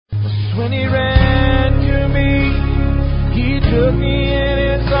when he ran to me. He took me in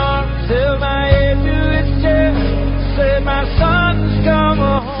his arms, held my head to his chest, said, my son's come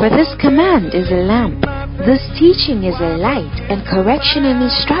home. For this command is a lamp, this teaching is a light, and correction and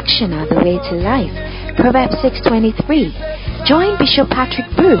instruction are the way to life. Proverbs 6:23. Join Bishop Patrick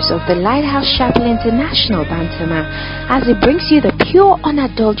Bruce of the Lighthouse Chapel International, Bantama, as he brings you the pure,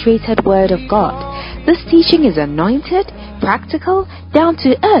 unadulterated Word of God. This teaching is anointed, practical, down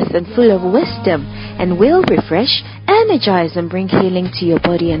to earth, and full of wisdom, and will refresh, energize, and bring healing to your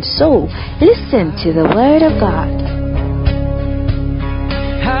body and soul. Listen to the Word of God.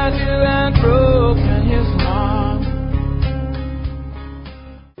 Had you and broken his heart.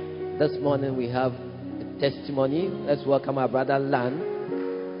 This morning we have testimony. Let's welcome our brother Lan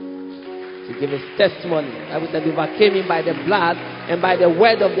to give his testimony. I would say they overcame him by the blood and by the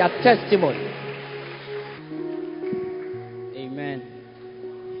word of their testimony. Amen.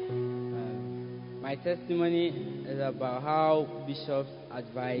 My testimony is about how Bishop's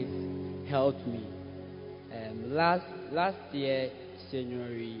advice helped me. Last year,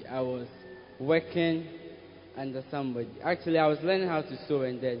 January, I was working under somebody. Actually, I was learning how to sew,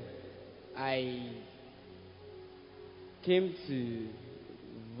 and then I came to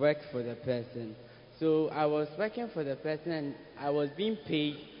work for the person. So I was working for the person, and I was being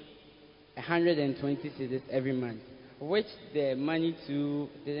paid 120 cedis every month, which the money too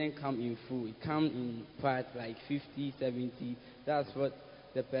didn't come in full. It came in parts, like 50, 70. That's what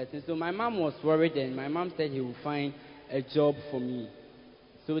the person. So my mom was worried, and my mom said he would find a job for me,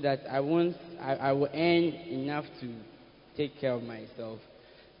 so that I will earn enough to take care of myself.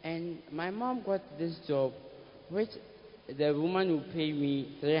 And my mom got this job, which the woman will pay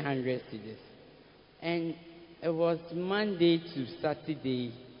me 300 cedis. And it was Monday to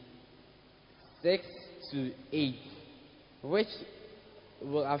Saturday, 6 to 8, which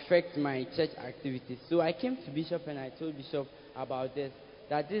will affect my church activities. So I came to Bishop and I told Bishop about this,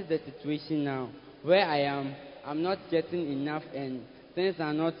 that this is the situation now. Where I am, I'm not getting enough and things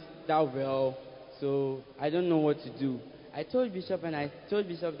are not that well, so I don't know what to do. I told Bishop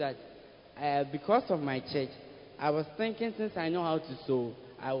that because of my church, I was thinking, since I know how to sew,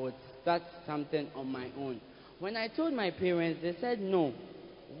 I would start something on my own. When I told my parents, they said, no.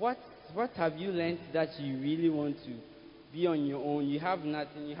 What have you learned that you really want to be on your own? You have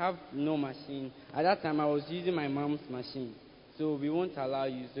nothing. You have no machine. At that time, I was using my mom's machine. So we won't allow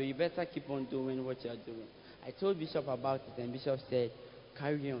you. So you better keep on doing what you're doing. I told Bishop about it, and Bishop said,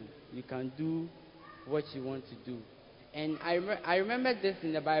 carry on. You can do what you want to do. And I remember this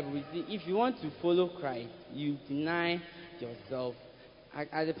in the Bible. You see, if you want to follow Christ, you deny yourself.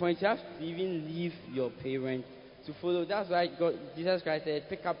 At the point, you have to even leave your parents to follow. That's why Jesus Christ said,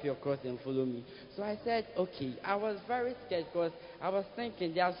 pick up your cross and follow me. So I said, okay. I was very scared because I was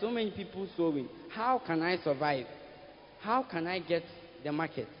thinking, there are so many people sowing. How can I survive? How can I get the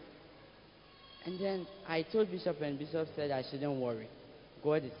market? And then I told Bishop, and Bishop said I shouldn't worry.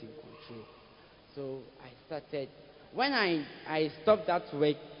 God is in control. So I started. When I stopped that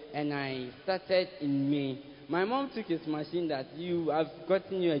work and I started in May, my mom took his machine that I've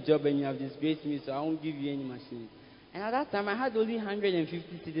gotten you a job and you have disgraced me, so I won't give you any machine. And at that time, I had only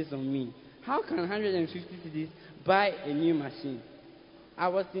 150 cedis on me. How can 150 cedis buy a new machine? I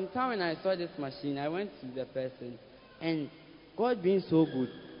was in town and I saw this machine. I went to the person, and God being so good,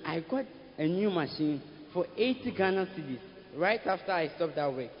 I got a new machine for 80 Ghana cedis right after I stopped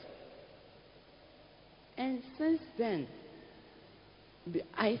that work. And since then,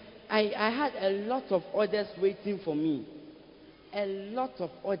 I had a lot of orders waiting for me. A lot of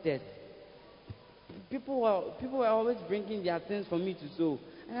orders. People were always bringing their things for me to sew.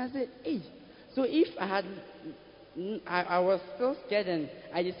 And I said, hey, so if I was still scared, and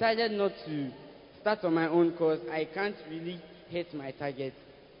I decided not to start on my own because I can't really hit my target,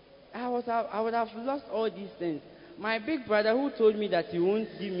 I would have lost all these things. My big brother, who told me that he won't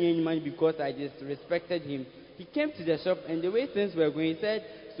give me any money because I disrespected him, he came to the shop, and the way things were going, he said,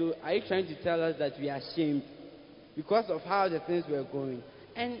 so are you trying to tell us that we are ashamed because of how the things were going?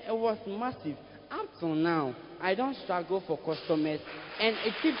 And it was massive. Up till now, I don't struggle for customers, and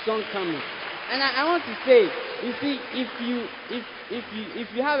it keeps on coming. And I want to say, you see, if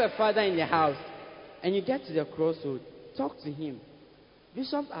you have a father in the house and you get to the crossroad, talk to him.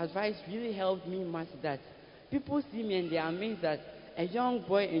 Bishop's advice really helped me much, that people see me and they are amazed that a young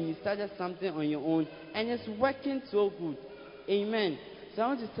boy and you started something on your own and it's working so good. Amen. So I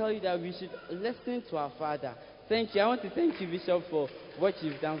want to tell you that we should listen to our Father. Thank you. I want to thank you, Bishop, for what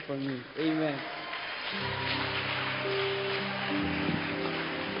you've done for me. Amen.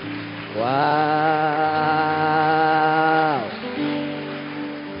 Wow.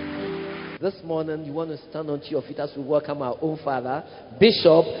 This morning, you want to stand onto your feet as we welcome our own father,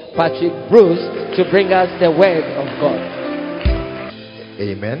 Bishop Patrick Bruce, to bring us the word of God.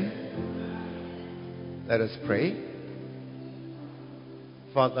 Amen. Let us pray.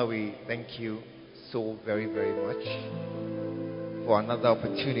 Father, we thank you so very, very much for another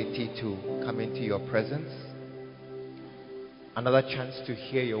opportunity to come into your presence. Another chance to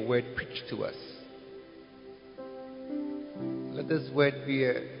hear your word preached to us. Let this word be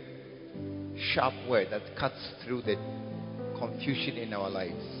a sharp word that cuts through the confusion in our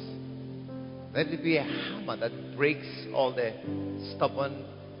lives. Let it be a hammer that breaks all the stubborn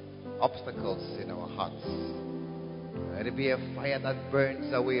obstacles in our hearts. Let it be a fire that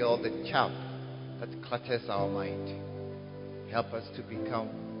burns away all the chaff that clutters our mind. Help us to become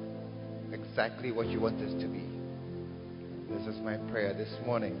exactly what you want us to be. This is my prayer this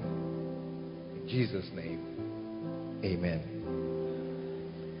morning. In Jesus' name, amen.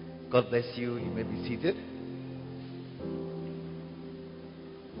 God bless you. You may be seated.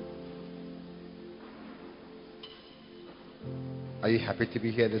 Are you happy to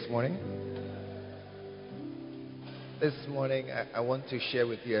be here this morning? This morning, I want to share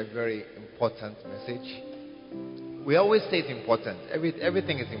with you a very important message. We always say it's important.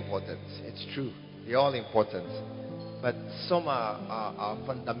 Everything is important. It's true. They're all important. But some are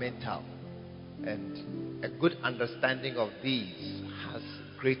fundamental. And a good understanding of these has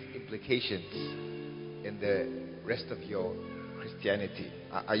great implications in the rest of your Christianity.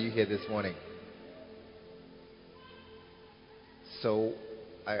 Are you here this morning? So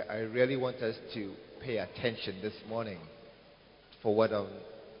I really want us to pay attention this morning for what I'm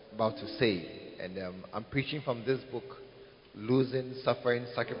about to say. And I'm preaching from this book, Losing, Suffering,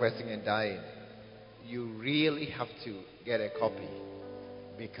 Sacrificing, and Dying. You really have to get a copy,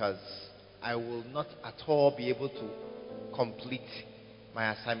 because I will not at all be able to complete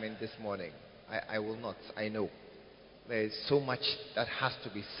my assignment this morning. I will not. I know. There is so much that has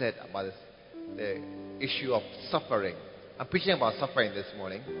to be said about the issue of suffering. I'm preaching about suffering this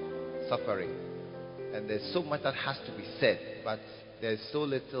morning. Suffering. And there's so much that has to be said, but there's so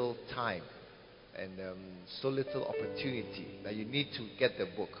little time and so little opportunity that you need to get the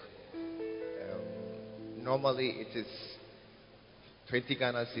book. Normally it is 20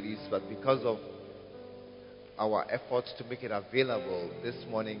 Ghana cedis, but because of our efforts to make it available this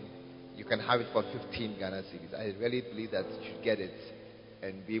morning, you can have it for 15 Ghana cedis. I really believe that you should get it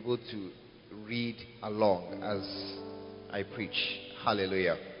and be able to read along as I preach.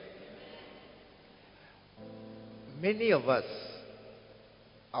 Hallelujah. Many of us,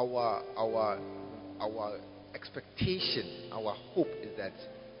 our expectation, our hope is that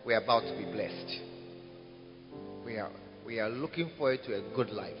we are about to be blessed. We are looking forward to a good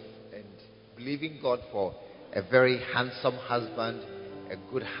life and believing God for a very handsome husband, a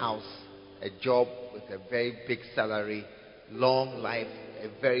good house, a job with a very big salary, long life,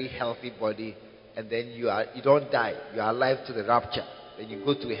 a very healthy body, and then you don't die. You are alive to the rapture. Then you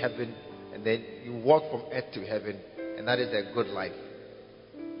go to heaven, and then you walk from earth to heaven, and that is a good life.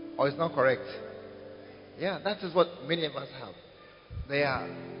 Or it's not correct? Yeah, that is what many of us have. There are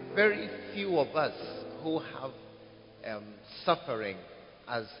very few of us who have suffering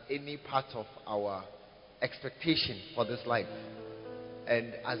as any part of our expectation for this life.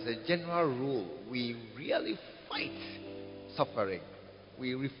 And as a general rule, we really fight suffering.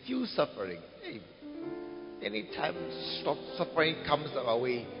 We refuse suffering. Hey, anytime suffering comes our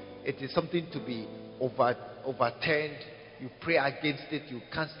way, it is something to be overturned. You pray against it, you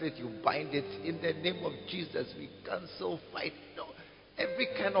cancel it, you bind it. In the name of Jesus, we cancel, fight. No, every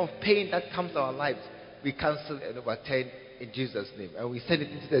kind of pain that comes to our lives, we cancel and overturn in Jesus' name. And we send it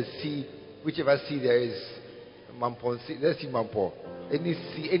into the sea, whichever sea there is. Mampo, let's see Mampo. Any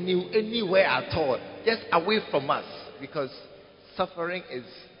sea, anywhere at all. Just away from us. Because suffering is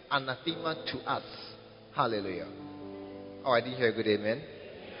anathema to us. Hallelujah. Oh, I didn't hear a good amen.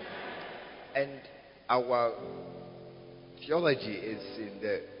 And our theology is in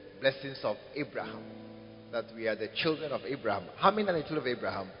the blessings of Abraham. That we are the children of Abraham. How many are the children of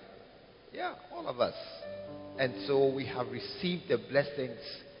Abraham? Yeah, all of us. And so we have received the blessings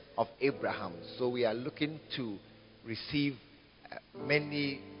of Abraham. So we are looking to receive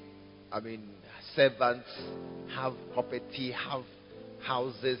many, servants, have property, have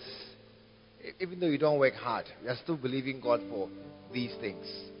houses. Even though you don't work hard, we are still believing God for these things.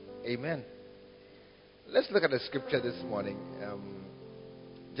 Amen. Let's look at the scripture this morning.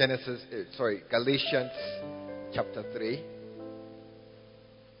 Galatians chapter 3.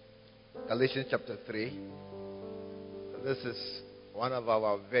 Galatians chapter 3. This is one of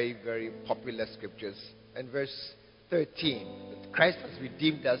our very, very popular scriptures. And verse 13. Christ has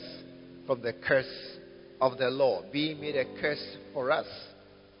redeemed us from the curse of the law, being made a curse for us.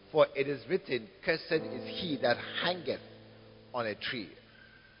 For it is written, cursed is he that hangeth on a tree.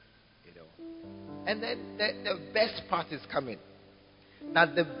 You know. And then the best part is coming.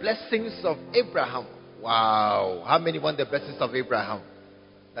 That the blessings of Abraham. Wow. How many want the blessings of Abraham?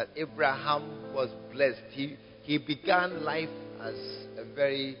 That Abraham was blessed. He began life as a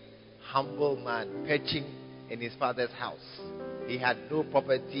very humble man, perching in his father's house. He had no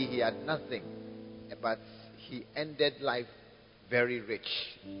property, he had nothing. But he ended life very rich.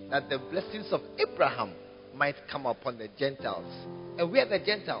 That the blessings of Abraham might come upon the Gentiles. And we are the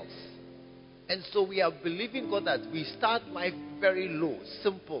Gentiles. And so we are believing God that we start life very low,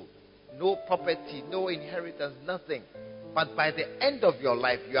 simple. No property, no inheritance, nothing. But by the end of your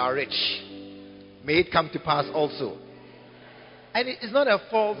life, you are rich. May it come to pass also. And it is not a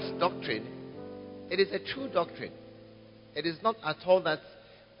false doctrine. It is a true doctrine. It is not at all that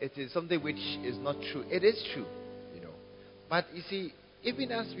it is something which is not true. It is true, you know. But you see,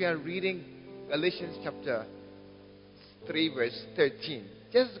 even as we are reading Galatians chapter 3 verse 13,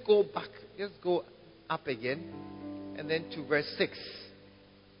 just go back, just go up again, and then to verse 6,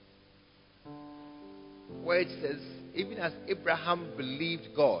 where it says, even as Abraham believed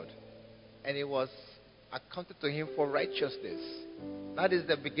God, and it was accounted to him for righteousness. That is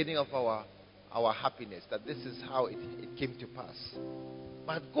the beginning of our happiness, that this is how it came to pass.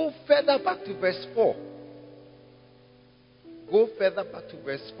 But go further back to verse 4. Go further back to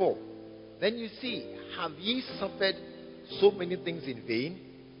verse 4. Then you see, have ye suffered so many things in vain?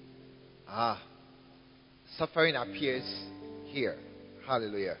 Suffering appears here.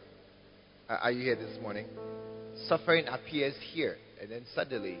 Hallelujah. Are you here this morning? Suffering appears here, and then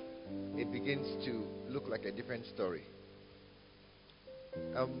suddenly it begins to look like a different story.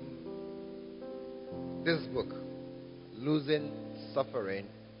 This book, Losing, Suffering,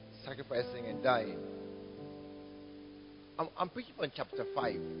 Sacrificing, and Dying. I'm preaching on chapter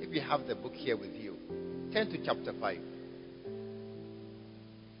 5. If you have the book here with you, turn to chapter 5.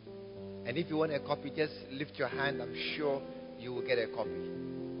 And if you want a copy, just lift your hand. I'm sure you will get a copy.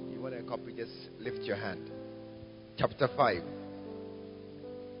 If you want a copy, just lift your hand. Chapter 5.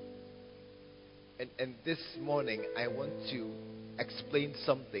 And this morning, I want to explain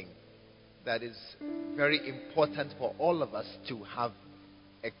something that is very important for all of us to have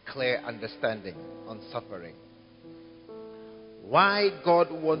a clear understanding on suffering. Why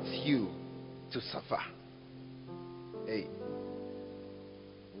God wants you to suffer. Hey.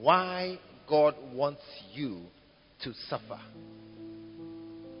 Why God wants you to suffer.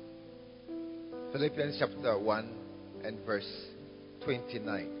 Philippians chapter 1 and verse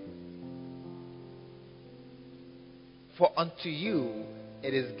 29. For unto you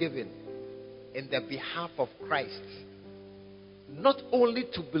it is given in the behalf of Christ, not only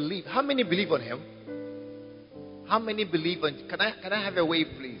to believe. How many believe on him? How many believe on? Can I have a wave,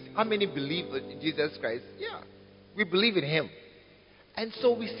 please? How many believe in Jesus Christ? Yeah, we believe in him. And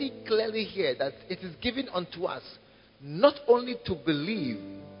so we see clearly here that it is given unto us not only to believe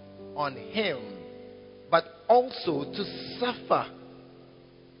on him, but also to suffer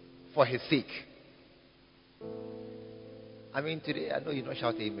for his sake. I mean, today, I know you don't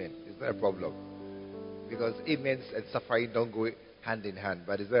shout amen. It's not a problem. Because amens and suffering don't go hand in hand.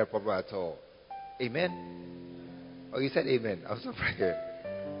 But it's not a problem at all. Amen? Oh, you said amen. I'm surprised.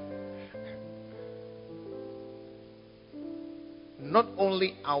 Not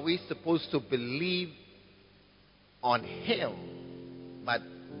only are we supposed to believe on him, but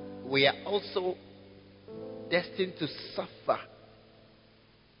we are also destined to suffer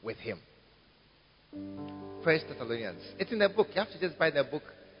with him. 1 Thessalonians. It's in the book. You have to just buy the book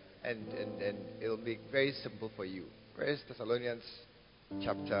and it'll be very simple for you. 1 Thessalonians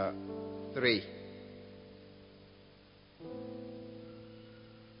chapter 3.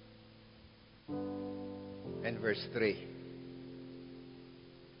 And verse 3.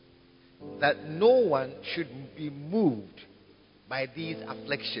 That no one should be moved by these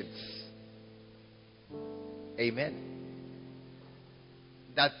afflictions. Amen.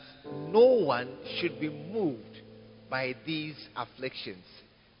 That no one should be moved by these afflictions.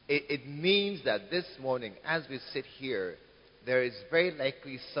 It means that this morning, as we sit here, there is very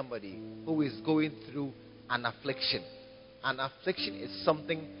likely somebody who is going through an affliction. An affliction is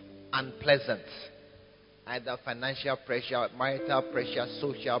something unpleasant. Either financial pressure, marital pressure,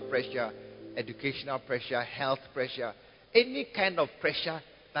 social pressure, educational pressure, health pressure, any kind of pressure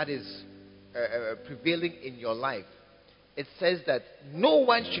that is prevailing in your life. It says that no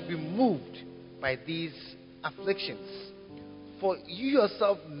one should be moved by these afflictions. For you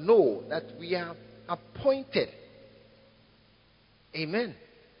yourself know that we are appointed. Amen.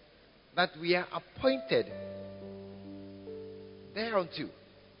 that we are appointed thereunto.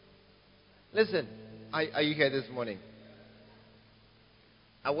 Listen, are you here this morning?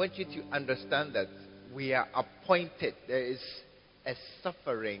 I want you to understand that we are appointed. There is a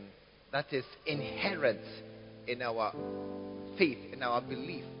suffering that is inherent in our faith, in our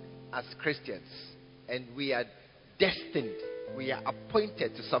belief as Christians. And we are destined, we are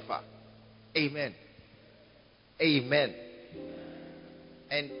appointed to suffer. Amen. Amen.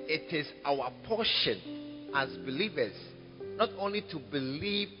 And it is our portion as believers not only to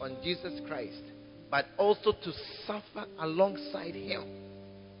believe on Jesus Christ, but also to suffer alongside Him.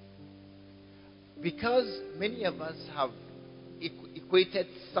 Because many of us have equated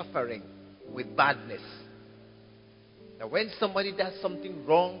suffering with badness. Now, when somebody does something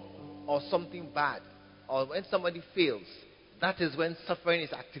wrong or something bad, or when somebody fails, that is when suffering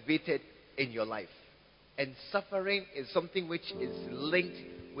is activated in your life. And suffering is something which is linked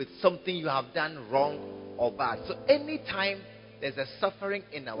with something you have done wrong or bad. So anytime there's a suffering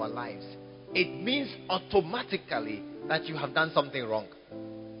in our lives, it means automatically that you have done something wrong.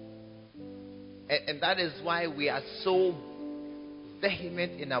 And that is why we are so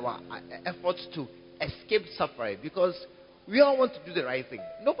vehement in our efforts to escape suffering, because we all want to do the right thing.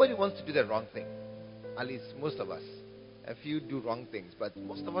 Nobody wants to do the wrong thing. At least most of us. A few do wrong things, but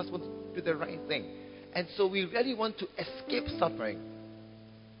most of us want to do the right thing. And so we really want to escape suffering.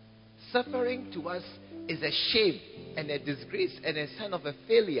 Suffering to us is a shame and a disgrace and a sign of a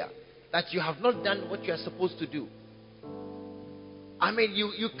failure, that you have not done what you are supposed to do. I mean,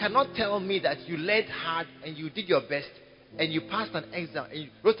 you cannot tell me that you led hard and you did your best and you passed an exam and you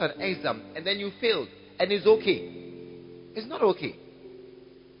wrote an exam and then you failed and it's okay. It's not okay.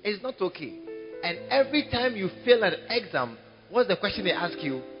 It's not okay. And every time you fail an exam, what's the question they ask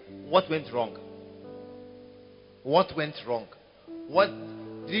you? What went wrong? What went wrong? What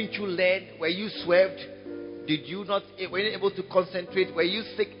didn't you learn? Were you swerved? Were you not able to concentrate? Were you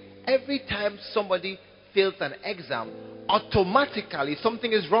sick? Every time somebody fails an exam, automatically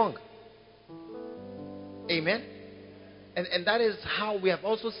something is wrong. Amen? And that is how we have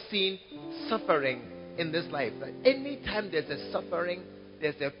also seen suffering in this life. That anytime there's a suffering,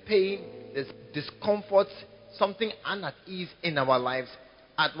 there's a pain, there's discomfort, something unease ease in our lives,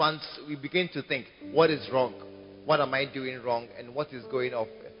 at once we begin to think, what is wrong? What am I doing wrong? And what is going on?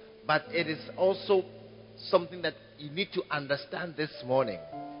 But it is also something that you need to understand this morning,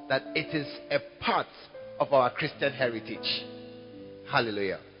 that it is a part of our Christian heritage.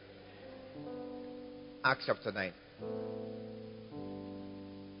 Hallelujah. Acts chapter 9.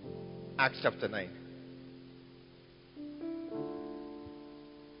 Acts chapter 9.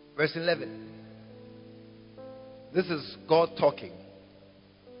 Verse 11. This is God talking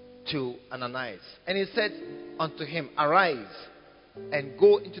to Ananias. And he said unto him, arise and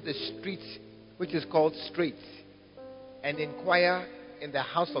go into the street which is called Straight, and inquire in the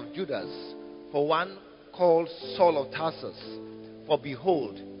house of Judas for one called Saul of Tarsus. For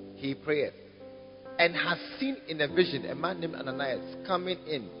behold, he prayeth, and has seen in a vision a man named Ananias coming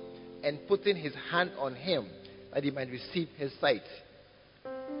in and putting his hand on him that he might receive his sight.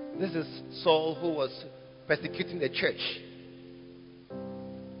 This is Saul, who was persecuting the church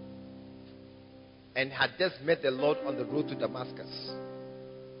and had just met the Lord on the road to Damascus.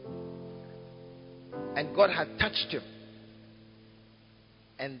 And God had touched him,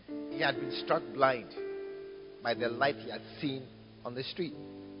 and he had been struck blind by the light he had seen on the street.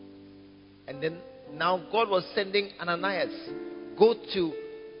 And then now God was sending Ananias, go to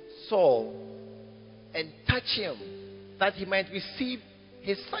Saul and touch him that he might receive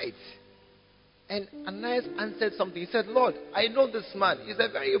his sight. And Ananias answered something. He said, Lord, I know this man. He's a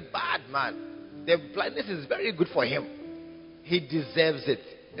very bad man. The blindness is very good for him. He deserves it.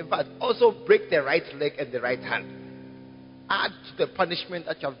 In fact, also break the right leg and the right hand. Add to the punishment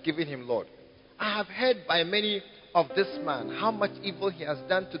that you have given him, Lord. I have heard by many of this man how much evil he has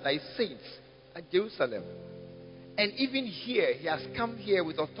done to thy saints at Jerusalem. And even here, he has come here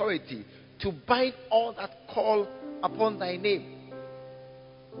with authority to bind all that call upon thy name.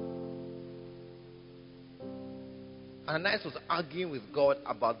 Ananias was arguing with God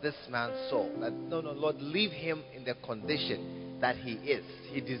about this man Saul. That, no, Lord, leave him in the condition that he is.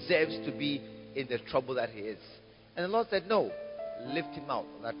 He deserves to be in the trouble that he is. And the Lord said, no, lift him out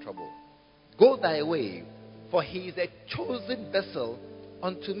of that trouble. Go thy way, for he is a chosen vessel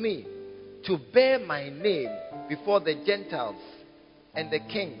unto me, to bear my name before the Gentiles and the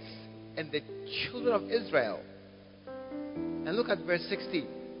kings and the children of Israel. And look at verse 16.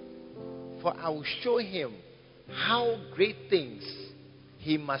 For I will show him how great things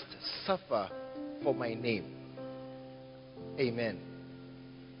he must suffer for my name. Amen.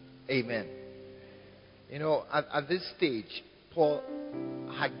 Amen. You know, at this stage, Paul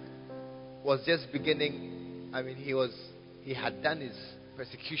was just beginning. I mean, he had done his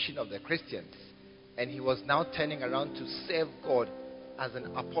persecution of the Christians, and he was now turning around to serve God as an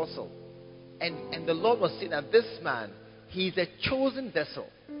apostle. And the Lord was saying that this man, he is a chosen vessel,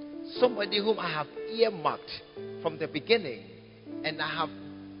 somebody whom I have earmarked from the beginning, and I have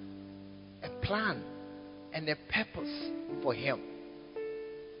a plan and a purpose for him.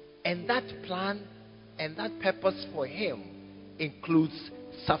 And that plan and that purpose for him includes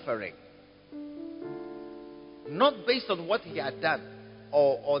suffering. Not based on what he had done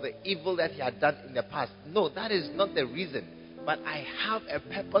or the evil that he had done in the past. No, that is not the reason. But I have a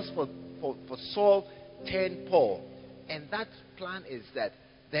purpose for Saul turned Paul. And that plan is that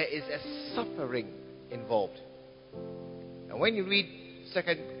there is a suffering involved. And when you read 2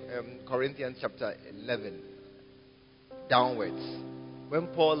 Corinthians chapter 11 downwards, when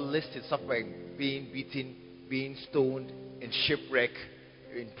Paul lists his suffering, being beaten, being stoned, in shipwreck,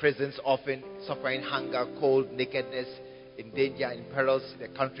 in prisons often, suffering hunger, cold, nakedness, in danger, in perils, in the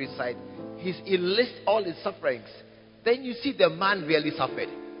countryside, he lists all his sufferings. Then you see the man really suffered.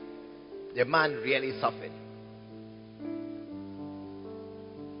 The man really suffered.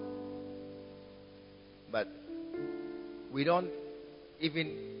 But we don't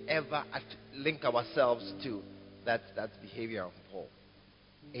even ever link ourselves to that behavior of Paul.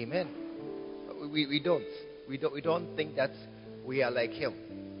 Amen. We don't. We don't think that we are like him.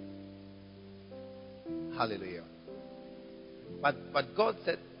 Hallelujah. But God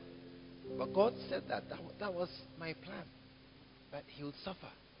said that was my plan. That he would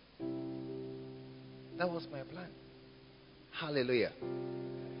suffer. That was my plan. Hallelujah.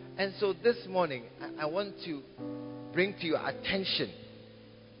 And so this morning, I want to bring to your attention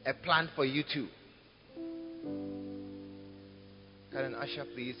a plan for you too. Can an usher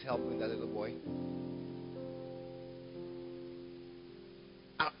please help with that little boy?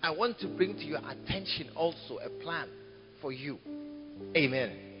 I want to bring to your attention also a plan for you.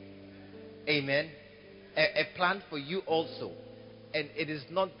 Amen. Amen. A plan for you also. And it is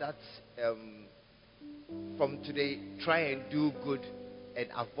not that from today try and do good and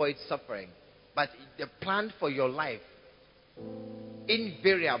avoid suffering. But the plan for your life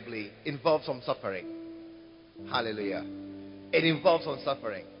invariably involves some suffering. Hallelujah. It involves some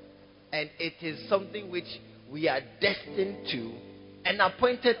suffering. And it is something which we are destined to and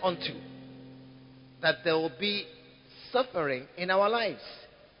appointed unto. That there will be suffering in our lives.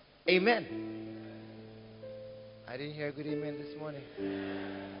 Amen. I didn't hear a good amen this morning.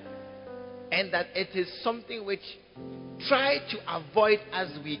 And that it is something which try to avoid as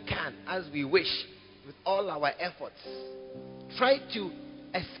we can, as we wish, with all our efforts. Try to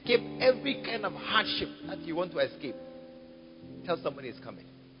escape every kind of hardship that you want to escape. Tell somebody it's coming.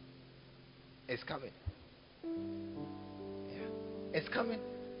 It's coming. Yeah. It's coming.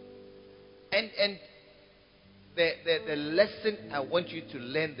 And the lesson I want you to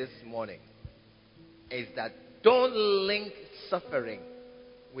learn this morning is that don't link suffering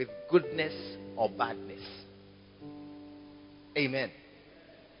with goodness or badness. Amen.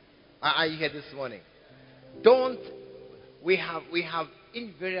 Are you here this morning? We have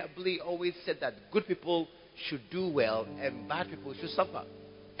invariably always said that good people should do well and bad people should suffer.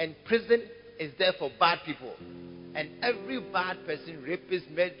 And prison is there for bad people. And every bad person, rapist,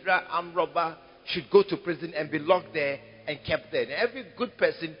 murderer, armed robber, should go to prison and be locked there and kept there. And every good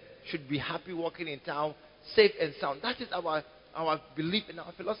person should be happy walking in town, safe and sound. That is our belief and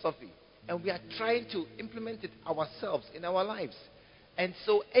our philosophy. And we are trying to implement it ourselves in our lives. And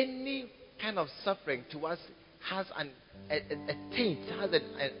so any kind of suffering to us has a taint, has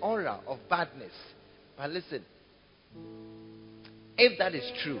an aura of badness. But listen, if that is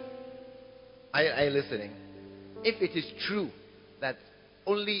true, are you listening? If it is true that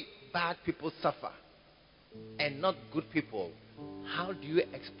only bad people suffer and not good people, how do you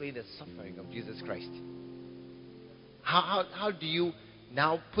explain the suffering of Jesus Christ? How do you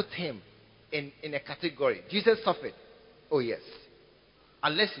now put him in a category? Jesus suffered. Oh yes.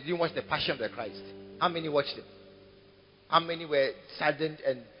 Unless you didn't watch the Passion of the Christ. How many watched it? How many were saddened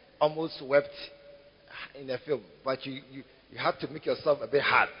and almost wept in the film? But you have to make yourself a bit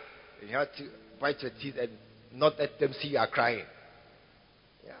hard. You have to bite your teeth and not let them see you are crying.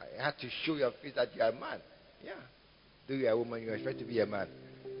 Yeah, you have to show your face that you are a man. Yeah. Though you are a woman, you expect to be a man.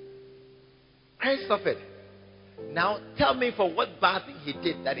 Christ suffered. Now tell me for what bad thing he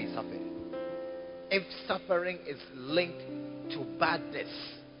did that he suffered. If suffering is linked to badness,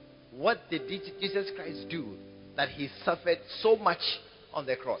 what did Jesus Christ do that he suffered so much on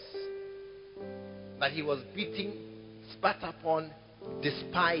the cross? That he was beaten, spat upon,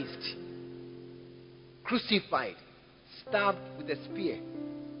 despised, crucified, stabbed with a spear.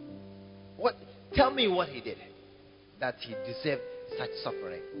 What? Tell me what he did that he deserved such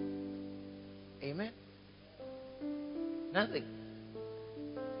suffering. Amen? Nothing.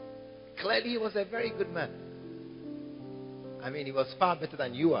 Clearly, he was a very good man. I mean, he was far better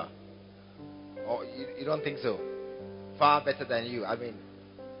than you are. Or you don't think so? Far better than you. I mean,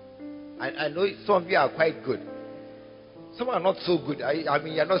 I know some of you are quite good. Some are not so good. I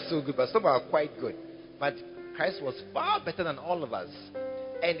mean, you're not so good, but some are quite good. But Christ was far better than all of us.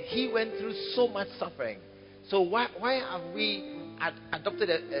 And he went through so much suffering. So why have we adopted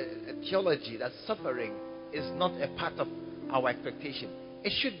a theology that suffering is not a part of our expectation?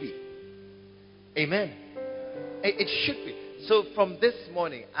 It should be. Amen. It should be. So from this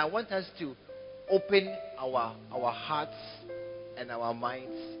morning, I want us to open our hearts and our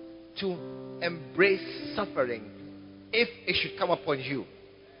minds to embrace suffering if it should come upon you.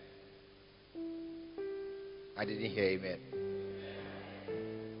 I didn't hear amen.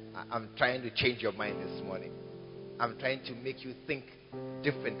 I'm trying to change your mind this morning. I'm trying to make you think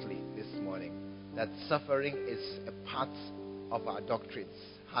differently this morning. That suffering is a part of our doctrines.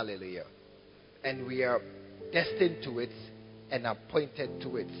 Hallelujah. And we are destined to it and appointed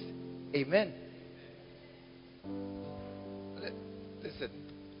to it. Amen. Listen.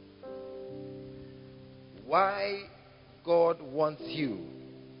 Why God wants you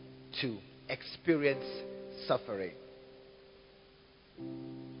to experience suffering.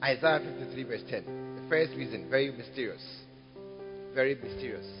 Isaiah 53 verse 10. The first reason, very mysterious. Very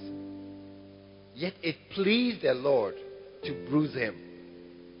mysterious. Yet it pleased the Lord to bruise him.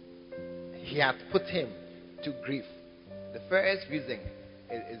 He had put him to grief. The first reason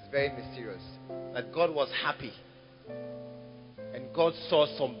is very mysterious. That God was happy. And God saw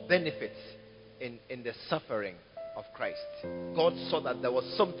some benefits in the suffering of Christ. God saw that there was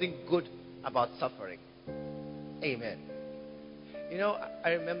something good about suffering. Amen. You know,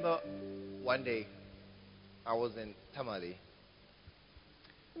 I remember one day I was in Tamale,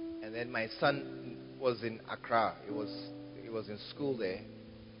 and then my son was in Accra. He was in school there,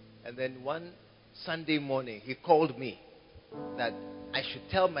 and then one Sunday morning he called me that I should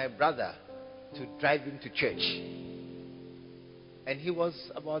tell my brother to drive him to church, and he was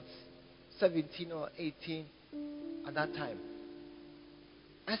about 17 or 18 at that time.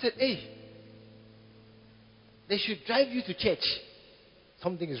 I said, "Hey, they should drive you to church.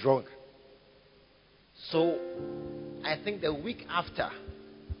 Something is wrong." So, I think the week after,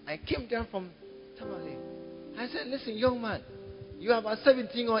 I came down from Tamale. I said, "Listen, young man, you are about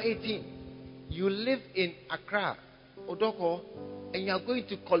 17 or 18. You live in Accra, Odoko, and you are going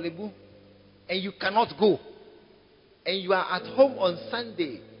to Kolebu, and you cannot go. And you are at home on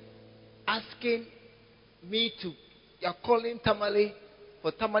Sunday asking me to, you are calling Tamale,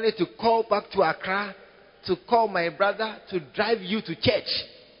 for Tamale to call back to Accra, to call my brother to drive you to church."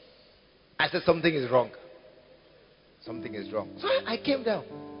 I said, something is wrong. Something is wrong. So I came down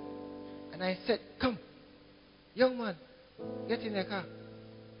and I said, "Come, young man, get in the car."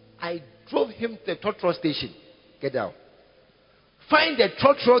 I drove him to the Trotro station. Get down. Find the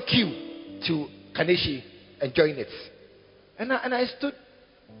Trotro queue to Kaneshi and join it. And I stood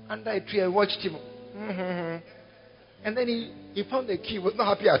under a tree and watched him. And then he found the queue. He was not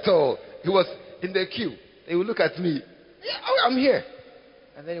happy at all. He was in the queue. They would look at me. "Yeah, I'm here."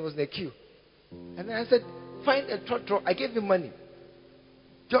 And then he was in the queue. And then I said, "Find a Trotro." I gave him money.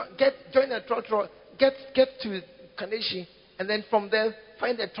 Join a Trotro. Get to Kaneshi. And then from there,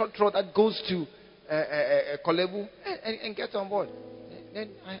 find a Trotro that goes to Kolebu and get on board. Then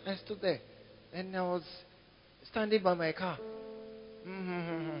I stood there. And I was standing by my car.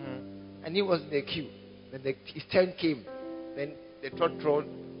 And he was in the queue. Then his turn came. Then the Trotro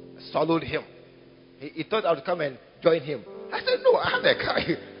swallowed him. He thought I would come and join him. I said, "No, I have a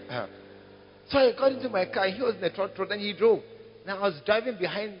car." So I got into my car. He was in the Trotro. Then he drove. Now I was driving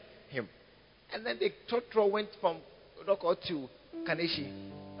behind him. And then the Trotro went from Odoko to Kaneshi.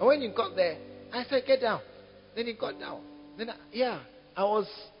 And when he got there, I said, "Get down." Then he got down. Then I was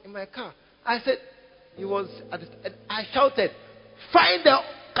in my car. I said, and I shouted, "Find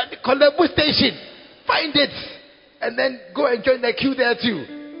the Kolebu station. Find it. And then go and join the queue there too."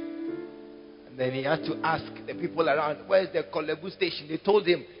 And then he had to ask the people around, "Where's the Kolebu station?" They told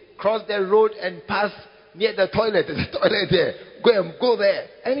him, "Cross the road and pass near the toilet. There's a toilet there. Go there."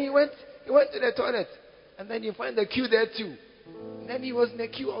 And he went to the toilet. And then you find the queue there too. And then he was in the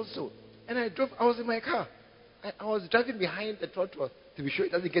queue also. And I was in my car. I was driving behind the Trotro to be sure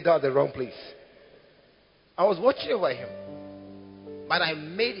he doesn't get out of the wrong place. I was watching over him. But I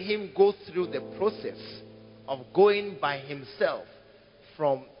made him go through the process of going by himself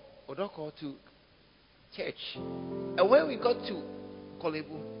from Odoko to church. And when we got to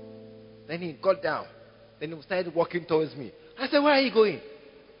Kolebu, then he got down. Then he started walking towards me. I said, where are you going?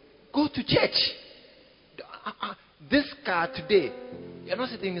 Go to church. This car today, you're not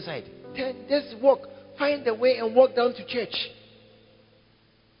sitting inside. Just walk. Find the way and walk down to church.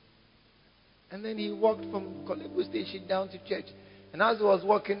 And then he walked from Kolebu station down to church. And as he was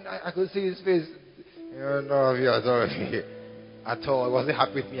walking, I could see his face. No, at all. He wasn't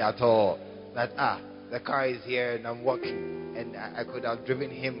happy with me at all. That, the car is here and I'm walking. And I could have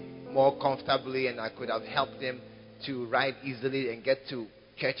driven him more comfortably and I could have helped him to ride easily and get to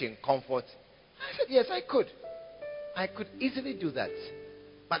church in comfort. I said, yes, I could. I could easily do that.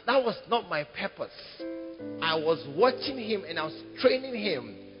 But that was not my purpose. I was watching him and I was training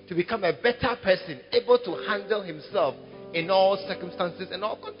him to become a better person, able to handle himself in all circumstances and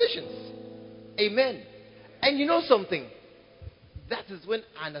all conditions. Amen. And you know something? That is when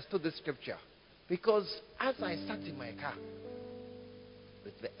I understood the scripture. Because as I sat in my car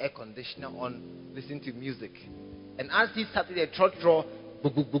with the air conditioner on, listening to music, and as he started a trot draw,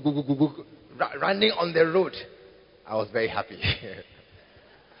 running on the road, I was very happy.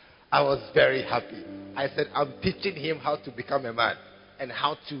 I was very happy. I said, I'm teaching him how to become a man and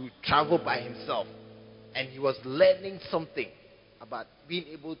how to travel by himself. And he was learning something about being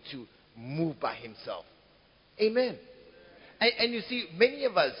able to move by himself. Amen. And you see, many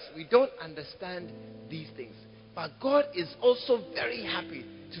of us, we don't understand these things. But God is also very happy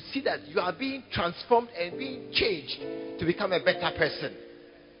to see that you are being transformed and being changed to become a better person.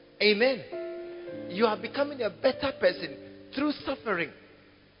 Amen. You are becoming a better person through suffering.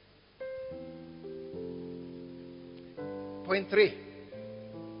 Point 3.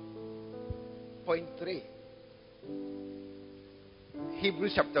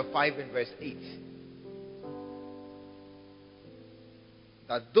 Hebrews chapter 5 and verse 8.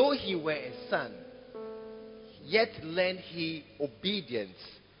 That though he were a son, yet learned he obedience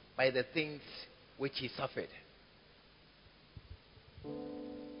by the things which he suffered.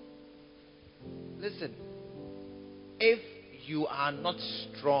 Listen, if you are not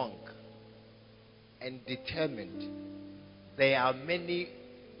strong and determined, there are many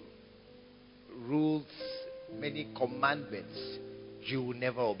rules, many commandments you will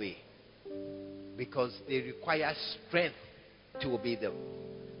never obey. Because they require strength to obey them.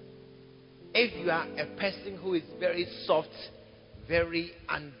 If you are a person who is very soft, very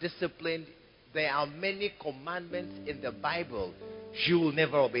undisciplined, there are many commandments in the Bible, you will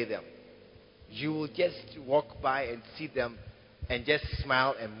never obey them. You will just walk by and see them and just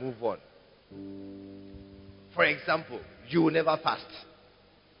smile and move on. For example, you will never fast.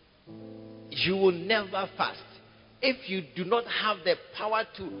 You will never fast. If you do not have the power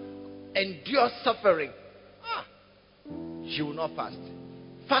to endure suffering, you will not fast.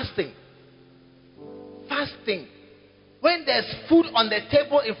 Fasting. When there's food on the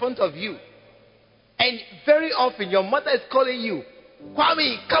table in front of you, and very often your mother is calling you,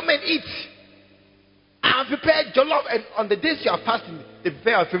 Kwame, come and eat. I have prepared jollof, and on the days you are fasting, they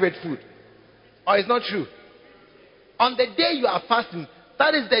prepare your favorite food. Or it's not true. On the day you are fasting,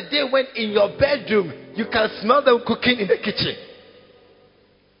 that is the day when in your bedroom you can smell them cooking in the kitchen.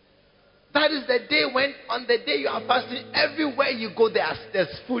 That is the day when, on the day you are fasting, everywhere you go,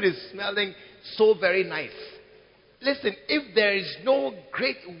 there's food is smelling so very nice. Listen, if there is no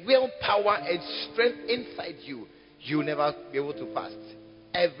great willpower and strength inside you, you'll never be able to fast.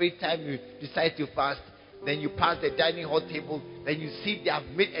 Every time you decide to fast, then you pass the dining hall table, then you see they have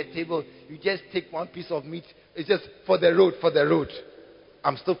made a table, you just take one piece of meat, it's just for the road.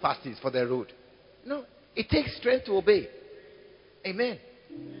 I'm still fasting, it's for the road. No, it takes strength to obey. Amen.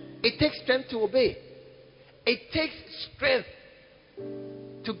 It takes strength to obey. It takes strength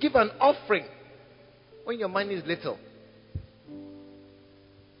to give an offering when your money is little.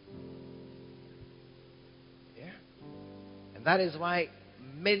 Yeah. And that is why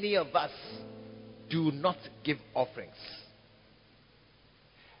many of us do not give offerings.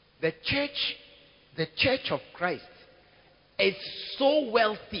 The church of Christ is so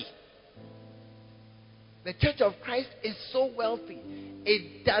wealthy. The church of Christ is so wealthy.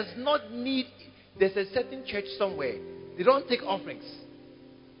 It does not need, there's a certain church somewhere, they don't take offerings.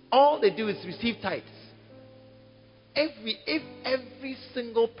 All they do is receive tithes. If every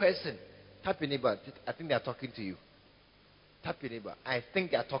single person, tap your neighbor, I think they are talking to you. Tap your neighbor, I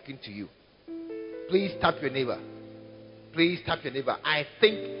think they are talking to you. Please tap your neighbor. Please tap your neighbor. I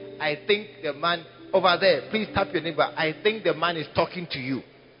think the man over there, please tap your neighbor. I think the man is talking to you.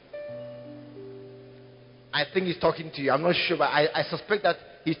 I think he's talking to you. I'm not sure, but I suspect that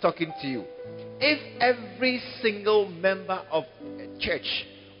he's talking to you. If every single member of a church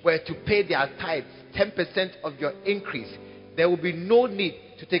were to pay their tithes 10% of your increase, there will be no need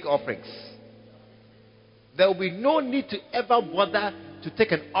to take offerings. There will be no need to ever bother to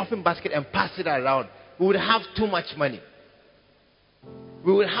take an offering basket and pass it around. We would have too much money.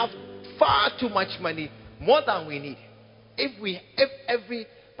 We would have far too much money, more than we need.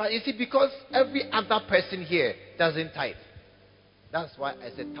 But you see, because every other person here doesn't tithe. That's why I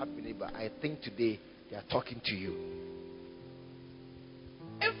said, tap your neighbor. I think today they are talking to you.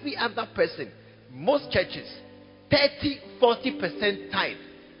 Every other person, most churches, 30-40% tithe.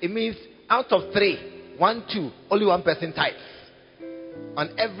 It means out of 3, 1, 2, only 1 person tithes. On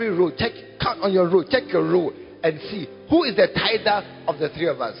every row, count on your row, check your row and see who is the tither of the 3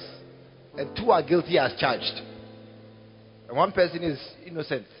 of us. And 2 are guilty as charged. And 1 person is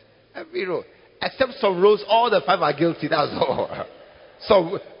innocent. Every row. Except some rows, all the 5 are guilty. That's all.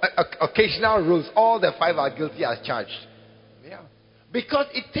 So occasional rows, all the 5 are guilty as charged. Yeah. Because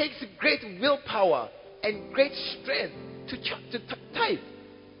it takes great willpower and great strength to tithe.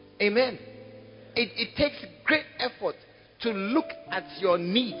 Amen. It takes great effort to look at your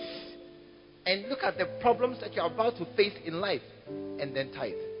needs and look at the problems that you're about to face in life and then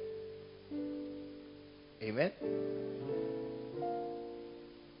tithe. Amen.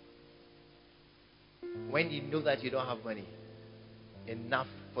 When you know that you don't have money enough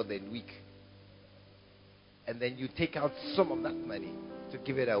for the week, and then you take out some of that money to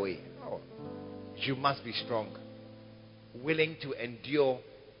give it away, you must be strong, willing to endure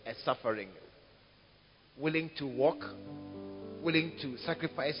a suffering, willing to walk, willing to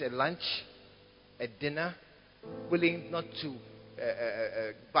sacrifice a lunch, a dinner, willing not to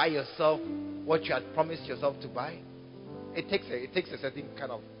buy yourself what you had promised yourself to buy. It takes a certain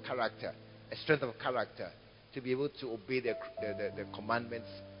kind of character, a strength of character, to be able to obey the commandments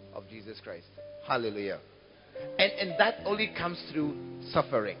of Jesus Christ. Hallelujah. And that only comes through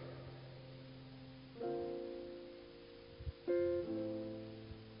suffering.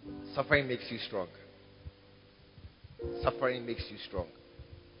 Suffering makes you strong. Suffering makes you strong.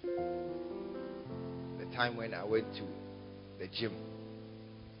 The time when I went to the gym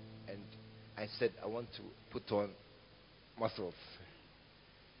and I said I want to put on muscles.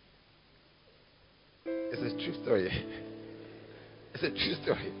 It's a true story. It's a true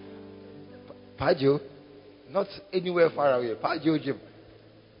story. Pajo, not anywhere far away. Pajo gym.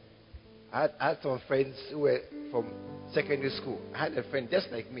 I had some friends who were from secondary school. I had a friend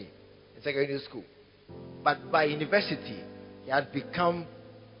just like me in secondary school. But by university, he had become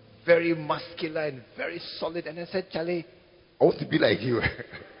very muscular and very solid. And I said, Charlie, I want to be like you.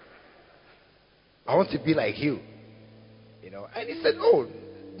 I want to be like you. And he said, oh,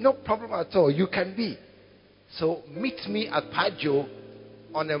 no problem at all. You can be. So meet me at Pajo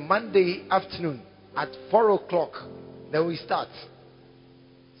on a Monday afternoon at 4 o'clock. Then we start.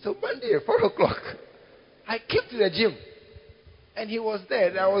 So Monday at 4 o'clock, I came to the gym. And he was there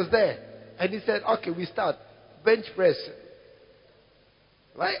and I was there. And he said, okay, we start. Bench press.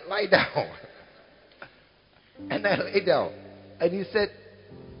 Lie down. And I lay down. And he said,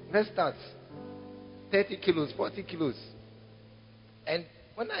 let's start. 30 kilos, 40 kilos. And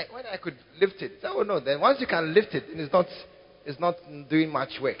when I could lift it, oh no, then once you can lift it, it's not doing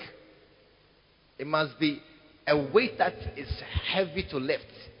much work. It must be a weight that is heavy to lift.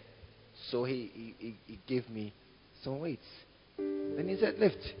 So he gave me some weights. Then he said,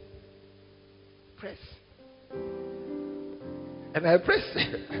 lift. Press. And I pressed.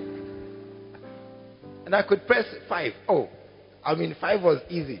 And I could press 5. 5 was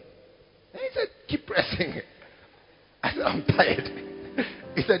easy. Then he said, keep pressing. I said, I'm tired.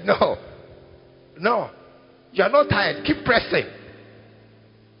 He said, no, you're not tired. Keep pressing.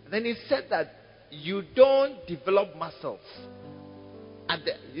 And then he said that you don't develop muscles.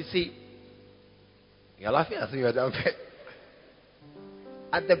 You see, you're laughing as if you're down bed.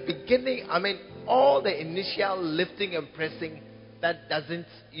 At the beginning, all the initial lifting and pressing,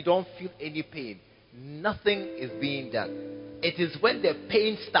 you don't feel any pain. Nothing is being done. It is when the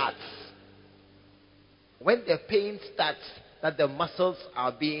pain starts. When the pain starts, that the muscles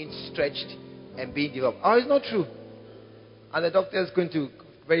are being stretched and being developed. Oh, it's not true. And the doctor is going to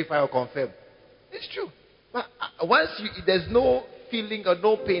verify or confirm. It's true. But once there's no feeling or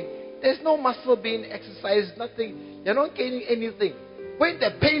no pain, there's no muscle being exercised, nothing. You're not gaining anything. When the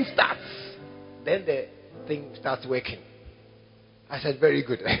pain starts, then the thing starts working. I said, very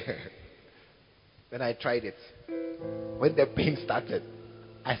good. Then I tried it. When the pain started,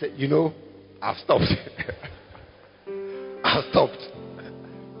 I said, I've stopped. I've stopped.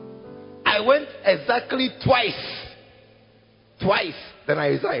 I went exactly twice. Then I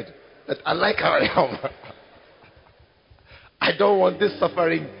resigned. That I like how I am. I don't want this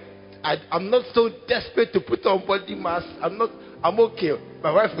suffering. I'm not so desperate to put on body mass. I'm okay.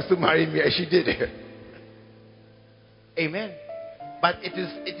 My wife will still marry me, and she did. Amen. But it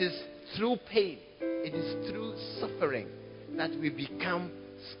is through pain, it is through suffering that we become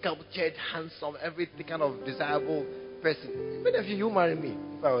sculptured, handsome, everything kind of desirable person. Even if you marry me,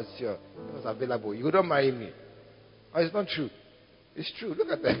 if I was sure it was available, you wouldn't marry me. Oh, it's not true. It's true. Look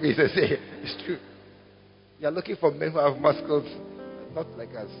at that face and say, it's true. You are looking for men who have muscles, not like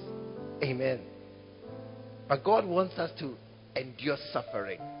us. Amen. But God wants us to endure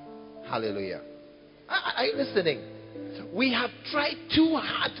suffering. Hallelujah. Are you listening? We have tried too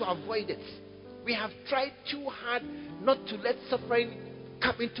hard to avoid it. We have tried too hard not to let suffering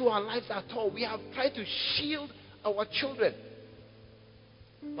come into our lives at all. We have tried to shield our children.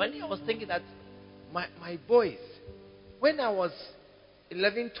 One day I was thinking that my boys, when I was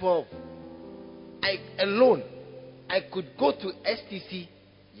 11, 12, I could go to STC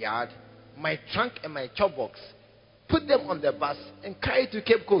yard, my trunk and my chop box, put them on the bus and carry to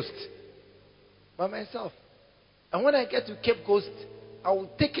Cape Coast by myself. And when I get to Cape Coast, I will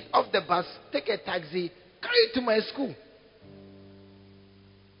take it off the bus, take a taxi, carry it to my school.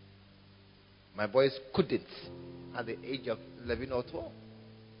 My boys couldn't at the age of 11 or 12.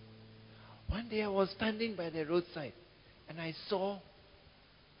 One day I was standing by the roadside and I saw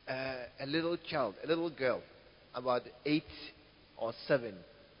a little child, a little girl, about 8 or 7,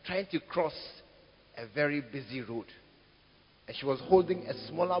 trying to cross a very busy road. And she was holding a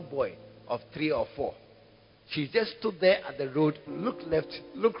smaller boy of 3 or 4. She just stood there at the road, looked left,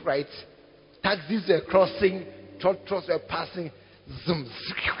 looked right. Taxis were crossing, trucks were passing. Zoom.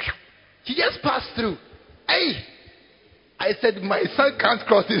 She just passed through. Hey! I said, my son can't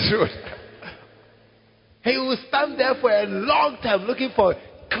cross this road. He will stand there for a long time looking for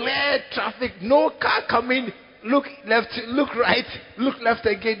clear traffic, no car coming. Look left, look right, look left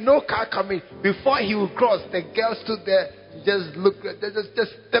again, no car coming. Before he will cross, the girl stood there, just looked,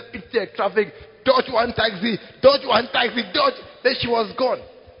 just step into the traffic, dodge one taxi, dodge. Then she was gone.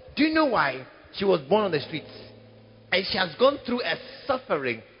 Do you know why? She was born on the streets. And she has gone through a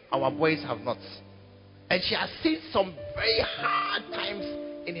suffering our boys have not. And she has seen some very hard times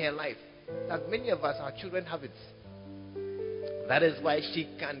in her life that many of us, our children, have it. That is why she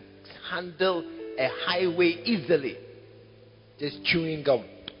can handle a highway easily. Just chewing gum.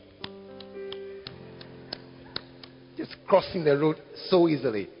 Just crossing the road so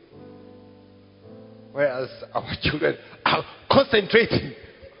easily. Whereas our children are concentrating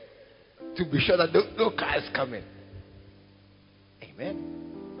to be sure that no car is coming. Amen.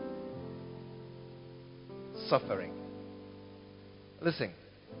 Suffering. Listen,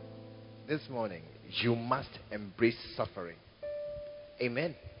 this morning, you must embrace suffering.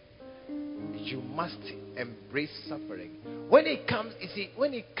 Amen. You must embrace suffering. When it comes, you see,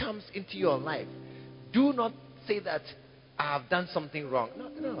 when it comes into your life, do not say that I have done something wrong.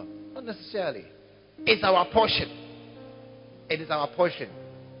 No, not necessarily. It's our portion. It is our portion.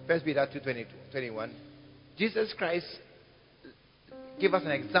 1 Peter 2:21. Jesus Christ gave us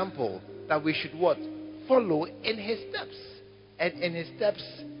an example that we should what? Follow in his steps. And in his steps,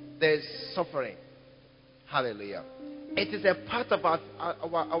 there's suffering. Hallelujah. It is a part of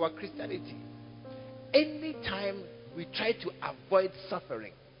our Christianity. Anytime we try to avoid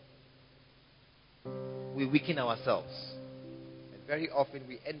suffering, we weaken ourselves. And very often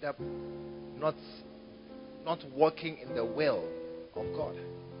we end up not walking in the will of God.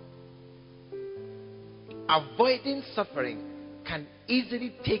 Avoiding suffering can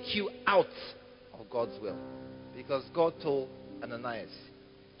easily take you out of God's will. Because God told Ananias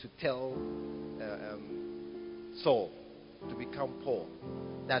to tell Saul to become Paul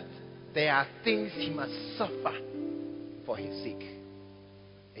that there are things he must suffer for his sake.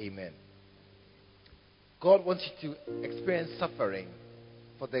 Amen. God wants you to experience suffering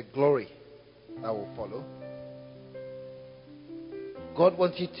for the glory that will follow. God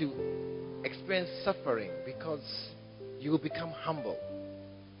wants you to experience suffering because you will become humble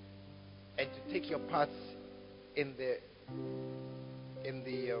and to take your part in the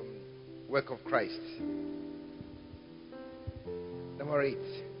work of Christ. Number 8.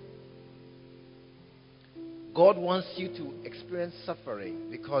 God wants you to experience suffering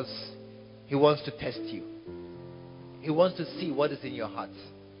because he wants to test you. He wants to see what is in your heart.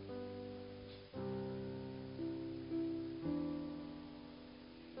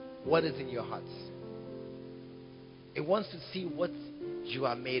 What is in your heart? It wants to see what you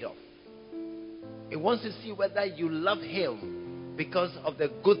are made of. It wants to see whether you love him because of the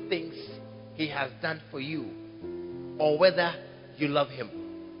good things he has done for you, or whether you love him.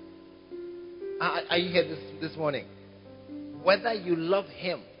 Are you here this morning? Whether you love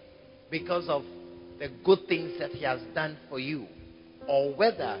him because of the good things that he has done for you, or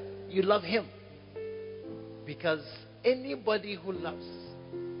whether you love him because anybody who loves,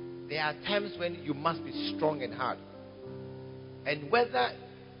 there are times when you must be strong and hard. And whether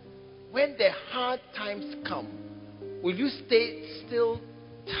when the hard times come, will you stay still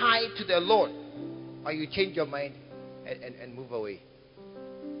tied to the Lord, or you change your mind and move away?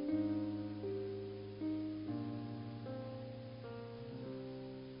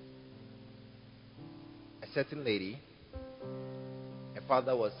 A certain lady, her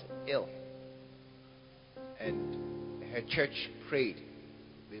father was ill, and her church prayed.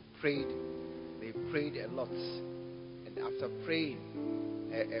 They prayed a lot. And after praying,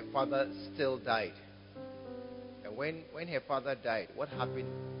 her father still died. And when her father died, what happened?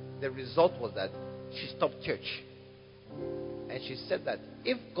 The result was that she stopped church. And she said that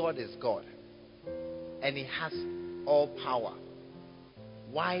if God is God and he has all power,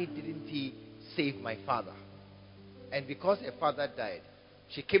 why didn't he save my father? And because her father died,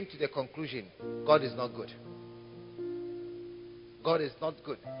 she came to the conclusion, God is not good. God is not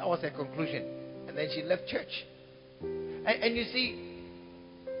good. That was her conclusion. And then she left church. And you see,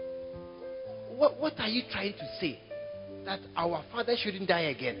 what are you trying to say? That our father shouldn't die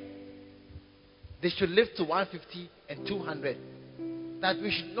again. They should live to 150 and 200. That we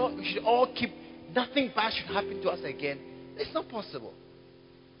should all keep, nothing bad should happen to us again. It's not possible.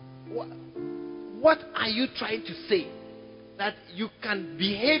 What are you trying to say? That you can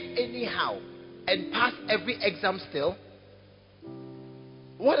behave anyhow and pass every exam still?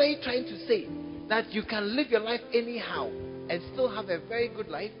 What are you trying to say? That you can live your life anyhow and still have a very good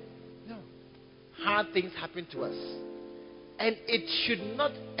life? No. Hard things happen to us. And it should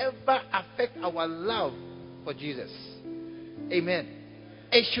not ever affect our love for Jesus. Amen.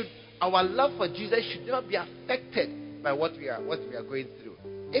 Our love for Jesus should not be affected by what we are going through.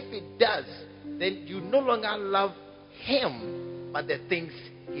 If it does, then you no longer love him, but the things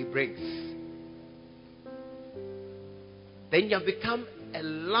he brings. Then you have become a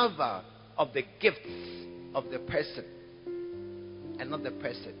lover of the gifts of the person and not the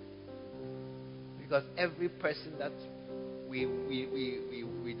person. Because every person that we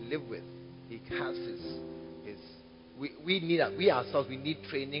live with, he has we ourselves, we need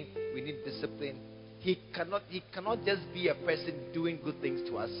training, we need discipline. He cannot just be a person doing good things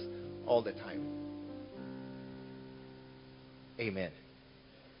to us all the time. Amen.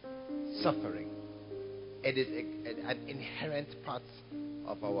 Suffering. It is an inherent part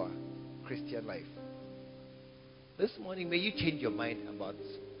of our Christian life. This morning, may you change your mind about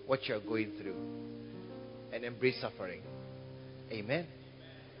what you're going through and embrace suffering. Amen.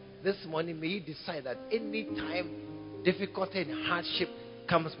 This morning, may you decide that any time difficulty and hardship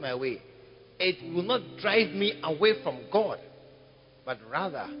comes my way, it will not drive me away from God, but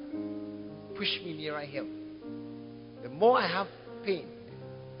rather push me nearer him. The more I have pain,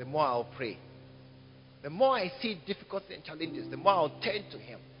 the more I'll pray. The more I see difficulty and challenges, the more I'll turn to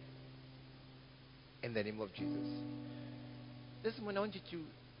him. In the name of Jesus. This morning, I want you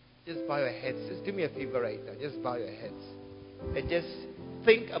to just bow your heads. Just do me a favor right now. Just bow your heads. And just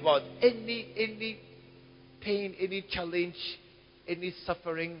think about any pain, any challenge, any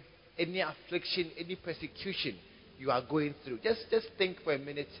suffering, any affliction, any persecution you are going through. Just think for a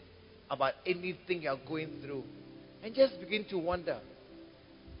minute about anything you are going through. And just begin to wonder.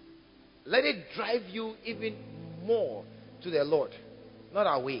 Let it drive you even more to the Lord, not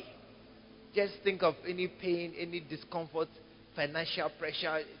away. Just think of any pain, any discomfort, financial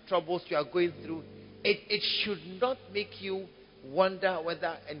pressure, troubles you are going through. It should not make you wonder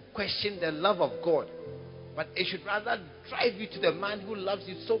whether and question the love of God. But it should rather drive you to the man who loves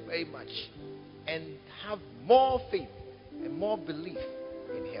you so very much and have more faith and more belief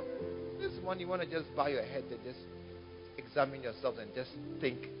in him. This morning you want to just bow your head and just examine yourself and just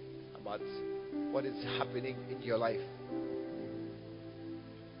think about what is happening in your life.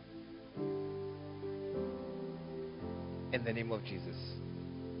 In the name of Jesus.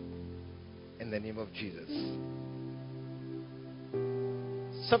 In the name of Jesus.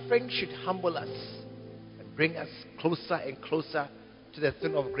 Suffering should humble us and bring us closer and closer to the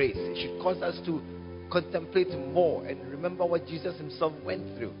throne of grace. It should cause us to contemplate more and remember what Jesus himself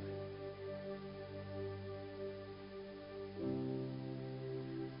went through.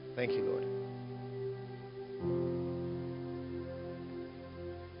 Thank you, Lord.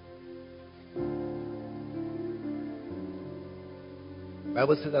 The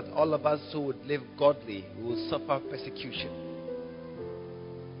Bible says that all of us who would live godly will suffer persecution.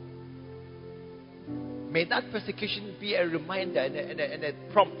 May that persecution be a reminder and a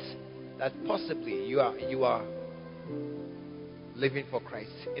prompt that possibly you are living for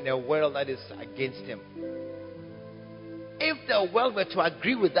Christ in a world that is against him. If the world were to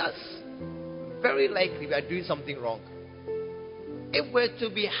agree with us, very likely we are doing something wrong. If we're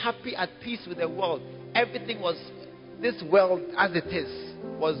to be happy, at peace with the world, everything was, this world as it is,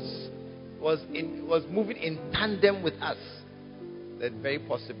 was moving in tandem with us, then very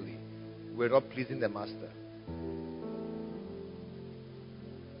possibly we're not pleasing the Master.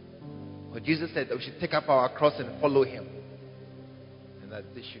 But Jesus said that we should take up our cross and follow him, and that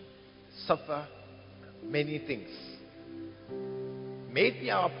they should suffer many things.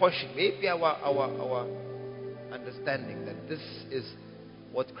 Maybe our portion, maybe our understanding that this is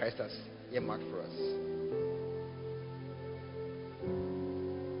what Christ has earmarked for us.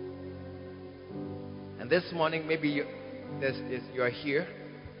 And this morning, maybe you are here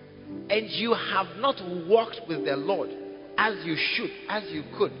and you have not walked with the Lord as you should, as you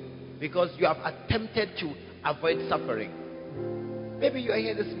could, because you have attempted to avoid suffering. Maybe you are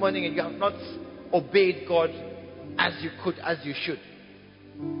here this morning and you have not obeyed God as you could, as you should.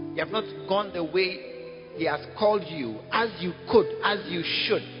 You have not gone the way he has called you, as you could, as you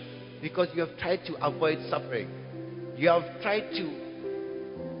should, because you have tried to avoid suffering. You have tried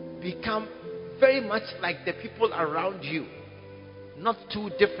to become very much like the people around you, not too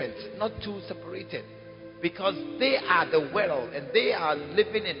different, not too separated, because they are the world and they are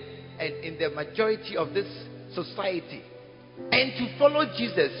living in the majority of this society. And to follow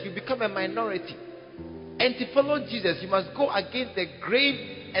Jesus, you become a minority. And to follow Jesus, you must go against the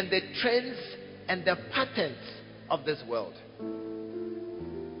grain and the trends and the patterns of this world.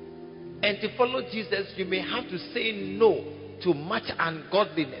 And to follow Jesus, you may have to say no to much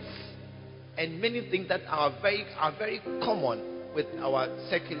ungodliness and many things that are very common with our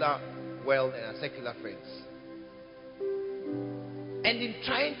secular world and our secular friends. And in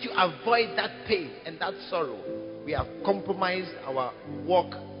trying to avoid that pain and that sorrow, we have compromised our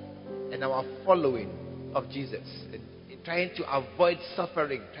walk and our following of Jesus. In trying to avoid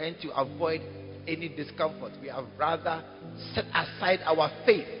suffering, trying to avoid any discomfort, we have rather set aside our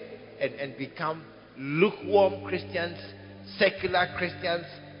faith and become lukewarm Christians, secular Christians,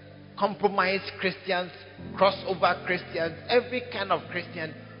 compromised Christians, crossover Christians, every kind of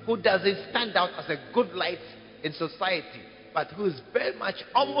Christian who doesn't stand out as a good light in society, but who is very much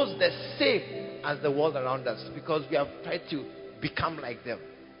almost the same as the world around us, because we have tried to become like them.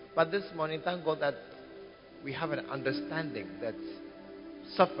 But this morning, thank God that we have an understanding that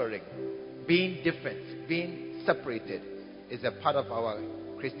suffering, being different, being separated, is a part of our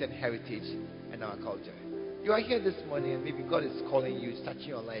Christian heritage and our culture. You are here this morning and maybe God is calling you, touching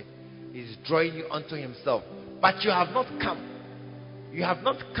your life. He's drawing you unto himself. But you have not come. You have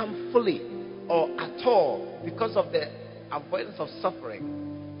not come fully or at all because of the avoidance of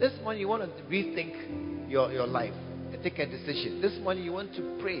suffering. This morning you want to rethink your life and take a decision. This morning you want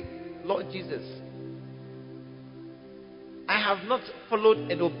to pray, Lord Jesus, I have not followed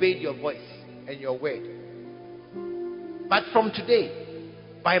and obeyed your voice and your word. But from today,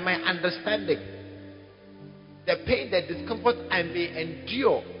 by my understanding, the pain, the discomfort I may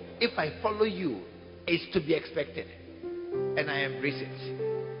endure if I follow you is to be expected. And I embrace it.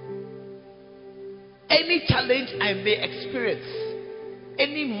 Any challenge I may experience,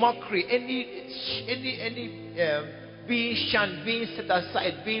 any mockery, any being shunned, being set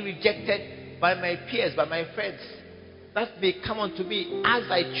aside, being rejected by my peers, by my friends, that may come unto me as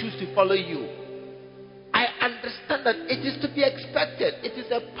I choose to follow you. I understand that it is to be expected. It is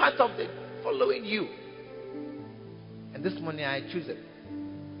a part of the following you. And this morning I choose it.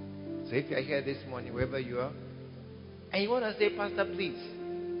 So if you are here this morning, wherever you are, and you want to say, Pastor, please,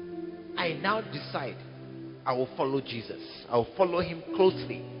 I now decide I will follow Jesus. I will follow him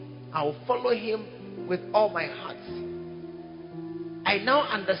closely. I will follow him with all my heart. I now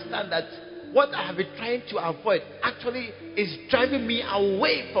understand that what I have been trying to avoid actually is driving me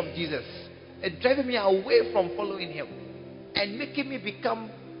away from Jesus. It's driving me away from following him and making me become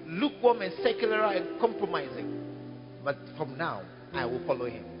lukewarm and secular and compromising. But from now, I will follow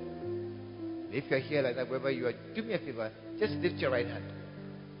him. If you're here like that, wherever you are, do me a favor. Just lift your right hand.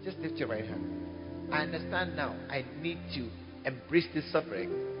 Just lift your right hand. I understand now. I need to embrace this suffering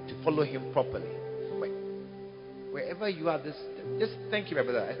to follow him properly. Wherever you are, just thank you, my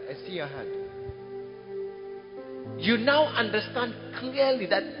brother. I see your hand. You now understand clearly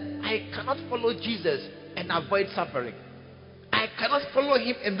that I cannot follow Jesus and avoid suffering. I cannot follow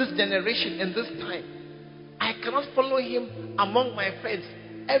him in this generation, in this time. I cannot follow him among my friends.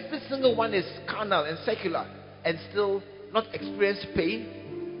 Every single one is carnal and secular and still not experience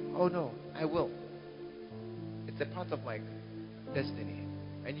pain. Oh no, I will. It's a part of my destiny.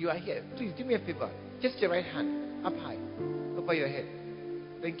 And you are here. Please do me a favor. Just your right hand up high. Over your head.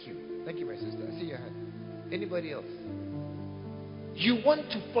 Thank you. Thank you, my sister. I see your hand. Anybody else? You want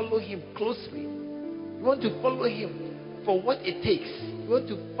to follow him closely. You want to follow him for what it takes. You want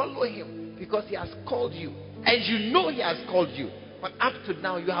to follow him because he has called you. And you know he has called you. But up to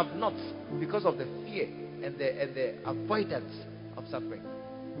now, you have not because of the fear and the avoidance of suffering.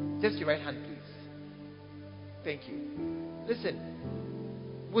 Just your right hand, please. Thank you. Listen,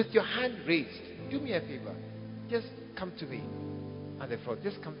 with your hand raised, do me a favor. Just come to me at the front.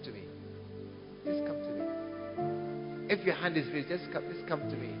 Just come to me. Just come to me. If your hand is raised, just come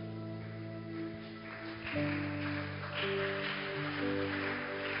to me.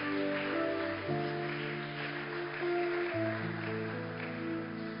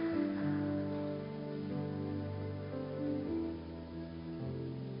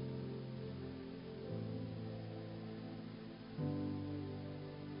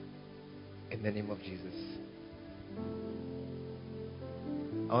 In the name of Jesus.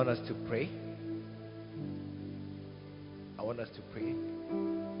 I want us to pray. I want us to pray.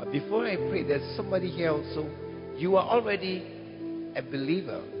 But before I pray, there's somebody here also. You are already a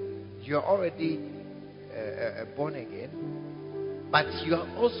believer. You are already born again. But you are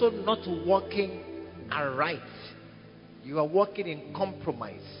also not walking aright. You are walking in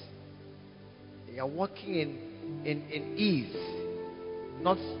compromise. You are walking in ease.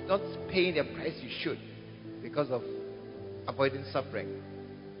 Not paying the price you should because of avoiding suffering.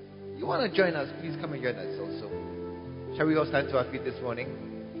 You want to join us? Please come and join us also. Shall we all stand to our feet this morning?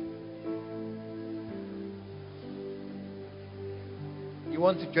 You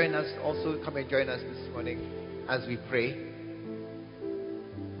want to join us also? Come and join us this morning as we pray.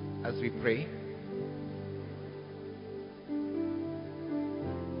 As we pray.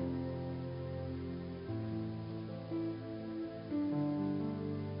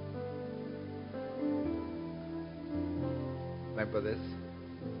 My brothers,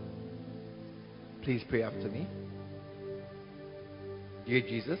 please pray after me. Dear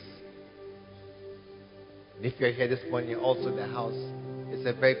Jesus, and if you're here this morning also in the house, it's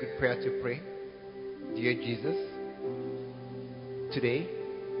a very good prayer to pray. Dear Jesus, today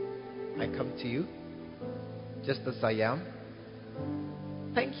I come to you just as I am.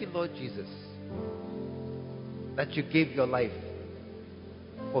 Thank you, Lord Jesus, that you gave your life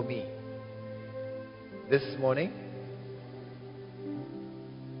for me. This morning,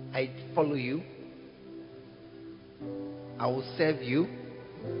 I follow you. I will serve you.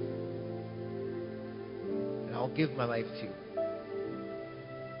 And I'll give my life to you.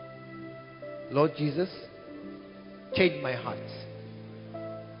 Lord Jesus, change my heart.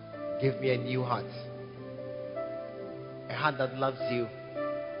 Give me a new heart. A heart that loves you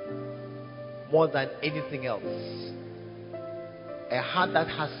more than anything else. A heart that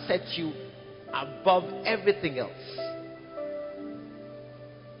has set you above everything else.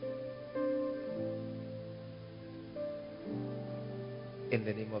 In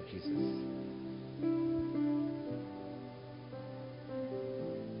the name of Jesus.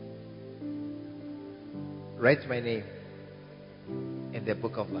 Write my name in the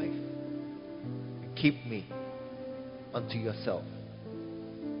book of life. And keep me unto yourself.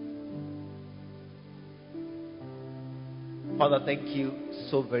 Father, thank you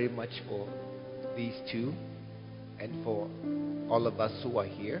so very much for these two and for all of us who are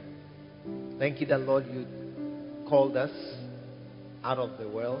here. Thank you that, Lord, you called us out of the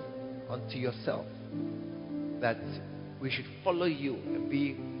world unto yourself, that we should follow you and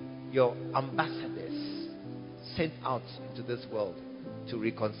be your ambassadors sent out into this world to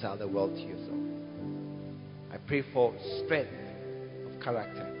reconcile the world to yourself. I pray for strength of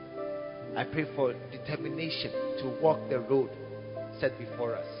character. I pray for determination to walk the road set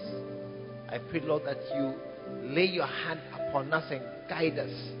before us. I pray, Lord, that you lay your hand upon us and guide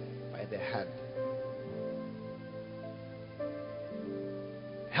us by the hand.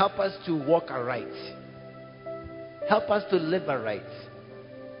 Help us to walk aright. Help us to live aright.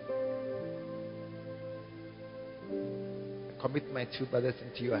 I commit my two brothers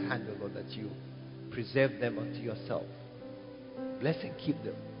into your hand, O Lord, that you preserve them unto yourself. Bless and keep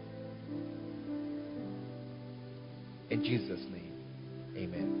them. In Jesus' name,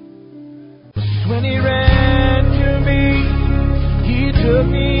 amen. When he ran to me, he took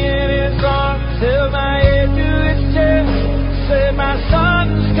me in his arms, held my head to his chest, said, "My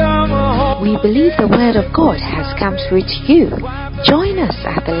son's come home." We believe the Word of God has come through to you. Join us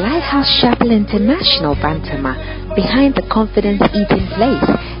at the Lighthouse Chapel International, Bantama, behind the Confidence Eating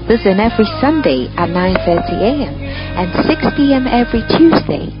Place. This is every Sunday at 9:30 a.m. and 6 p.m. every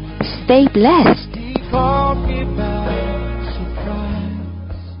Tuesday. Stay blessed. He called me back.